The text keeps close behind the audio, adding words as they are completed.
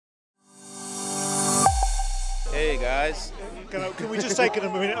guys. Can we just take a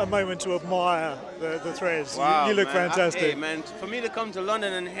moment to admire the threads? Wow, you look man. fantastic. Hey, man, for me to come to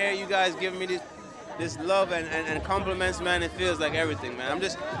London and hear you guys giving me this love and compliments, man, it feels like everything, man.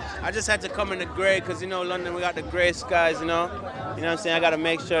 I just had to come in the grey because, you know, London, we got the grey skies, you know what I'm saying? I got to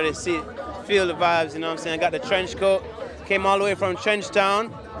make sure they feel the vibes, you know what I'm saying? I got the trench coat, came all the way from Trenchtown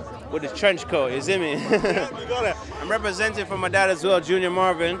with the trench coat, you see me? Yeah, you got it. I'm representing for my dad as well, Junior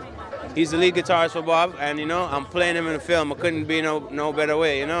Marvin. He's the lead guitarist for Bob, and, you know, I'm playing him in the film. I couldn't be no better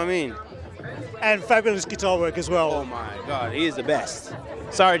way, you know what I mean? And fabulous guitar work as well. Oh my God, he is the best.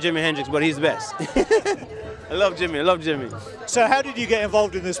 Sorry, Jimi Hendrix, but he's the best. I love Jimmy. So how did you get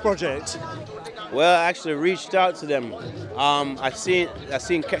involved in this project? Well, I actually reached out to them. I seen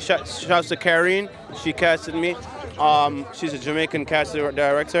shouts to Karine. She casted me. She's a Jamaican casting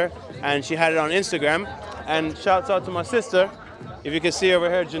director, and she had it on Instagram. And shouts out to my sister, if you can see over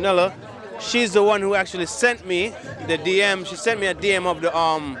here, Janella. She's the one who actually sent me the DM. She sent me a DM of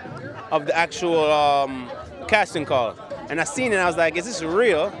the actual casting call. And I seen it, and I was like, is this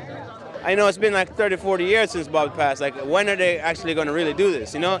real? I know it's been like 30, 40 years since Bob passed. Like, when are they actually going to really do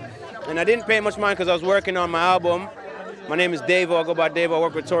this, you know? And I didn't pay much mind because I was working on my album. My name is Davo. I go by Davo. I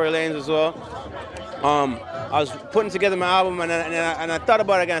work with Tory Lanez as well. I was putting together my album, and I thought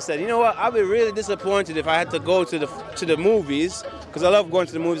about it again. I said, you know what? I'd be really disappointed if I had to go to the movies, because I love going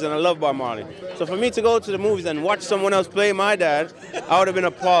to the movies and I love Bob Marley. So for me to go to the movies and watch someone else play my dad, I would have been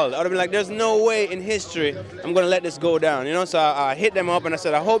appalled. I would have been like, there's no way in history I'm going to let this go down, you know? So I hit them up and I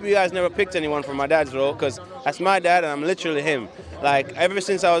said, I hope you guys never picked anyone for my dad's role, because that's my dad and I'm literally him. Like, ever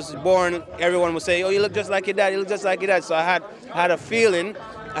since I was born, everyone would say, oh, you look just like your dad, you look just like your dad. So I had a feeling,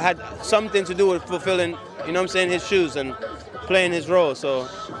 I had something to do with fulfilling, you know what I'm saying, his shoes and playing his role. So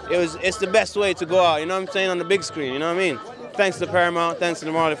it's the best way to go out, you know what I'm saying, on the big screen, you know what I mean? Thanks to Paramount, thanks to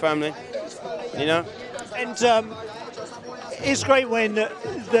the Marley family, you know? And it's great when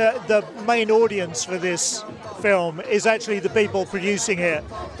the main audience for this film is actually the people producing it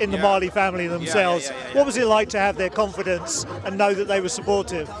in the Marley family themselves. What was it like to have their confidence and know that they were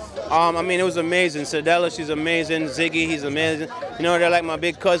supportive? I mean, it was amazing. Sadella, she's amazing. Ziggy, he's amazing. You know, they're like my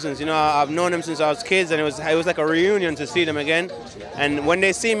big cousins. You know, I've known them since I was kids, and it was like a reunion to see them again. And when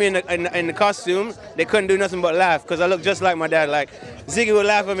they see me in the costume, they couldn't do nothing but laugh, because I look just like my dad. Like, Ziggy would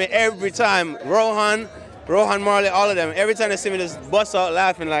laugh at me every time. Rohan, Marley, all of them. Every time they see me, just bust out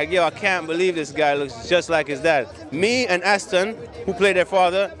laughing like, yo, I can't believe this guy looks just like his dad. Me and Aston, who played their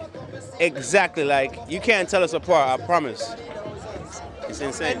father, exactly like, you can't tell us apart, I promise. It's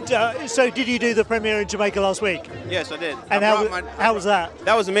insane. And, so did you do the premiere in Jamaica last week? Yes, I did. And how was that?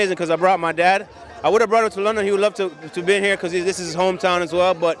 That was amazing, because I brought my dad. I would have brought him to London. He would love to be here because this is his hometown as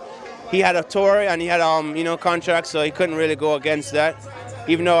well, but he had a tour and he had you know, contracts, so he couldn't really go against that.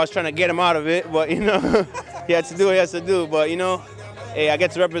 Even though I was trying to get him out of it, but, you know, he had to do what he has to do. But, you know, hey, I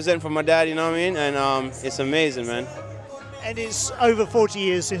get to represent for my dad, you know what I mean? And it's amazing, man. And it's over 40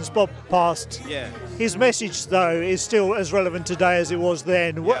 years since Bob passed. Yeah. His message, though, is still as relevant today as it was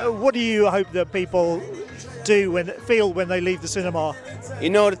then. Yeah. What do you hope that people feel when they leave the cinema? You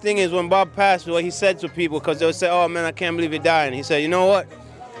know, the thing is, when Bob passed, what he said to people, because they would say, oh, man, I can't believe he died. And he said, you know what?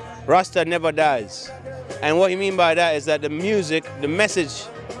 Rasta never dies. And what he mean by that is that the music, the message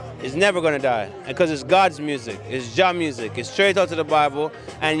is never going to die, because it's God's music, it's Jah music, it's straight out of the Bible,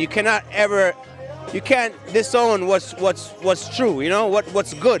 and you can't disown what's true, you know,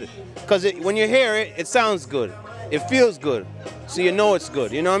 what's good, because when you hear it, it sounds good, it feels good, so you know it's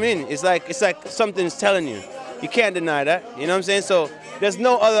good, you know what I mean? It's like something's telling you. You can't deny that, you know what I'm saying? So there's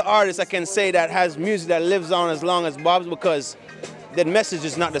no other artist I can say that has music that lives on as long as Bob's, because the message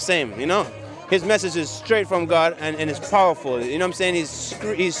is not the same, you know? His message is straight from God, and it's powerful. You know what I'm saying?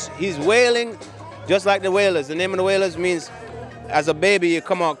 He's wailing just like the Wailers. The name of the Wailers means as a baby you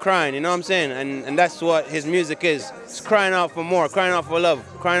come out crying, you know what I'm saying? And that's what his music is. It's crying out for more, crying out for love,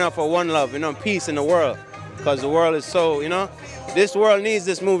 crying out for one love, you know, peace in the world. Because the world is so, you know, this world needs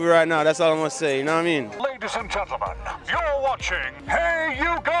this movie right now. That's all I'm going to say, you know what I mean? Ladies and gentlemen, you're watching Hey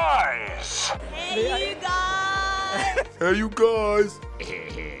You Guys! Hey you guys! Hey, you guys!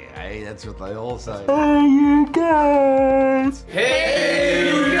 Hey, that's what they all say. Hey, you guys!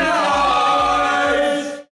 Hey You Guys!